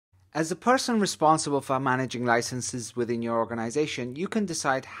As the person responsible for managing licenses within your organization, you can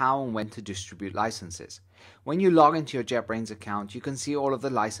decide how and when to distribute licenses. When you log into your JetBrains account, you can see all of the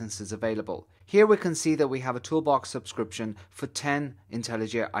licenses available. Here we can see that we have a Toolbox subscription for 10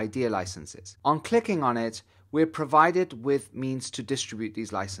 IntelliJ IDEA licenses. On clicking on it, we're provided with means to distribute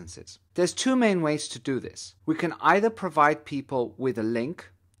these licenses. There's two main ways to do this. We can either provide people with a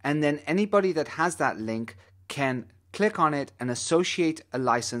link, and then anybody that has that link can click on it and associate a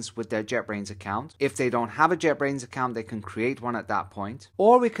license with their JetBrains account. If they don't have a JetBrains account, they can create one at that point.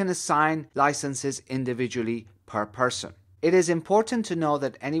 Or we can assign licenses individually per person. It is important to know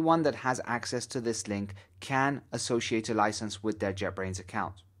that anyone that has access to this link can associate a license with their JetBrains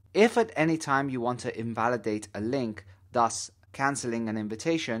account. If at any time you want to invalidate a link, thus cancelling an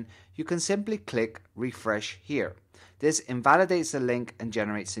invitation, you can simply click refresh here. This invalidates the link and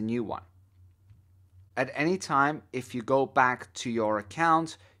generates a new one. At any time, if you go back to your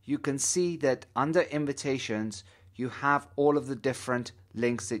account, you can see that under invitations, you have all of the different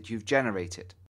links that you've generated.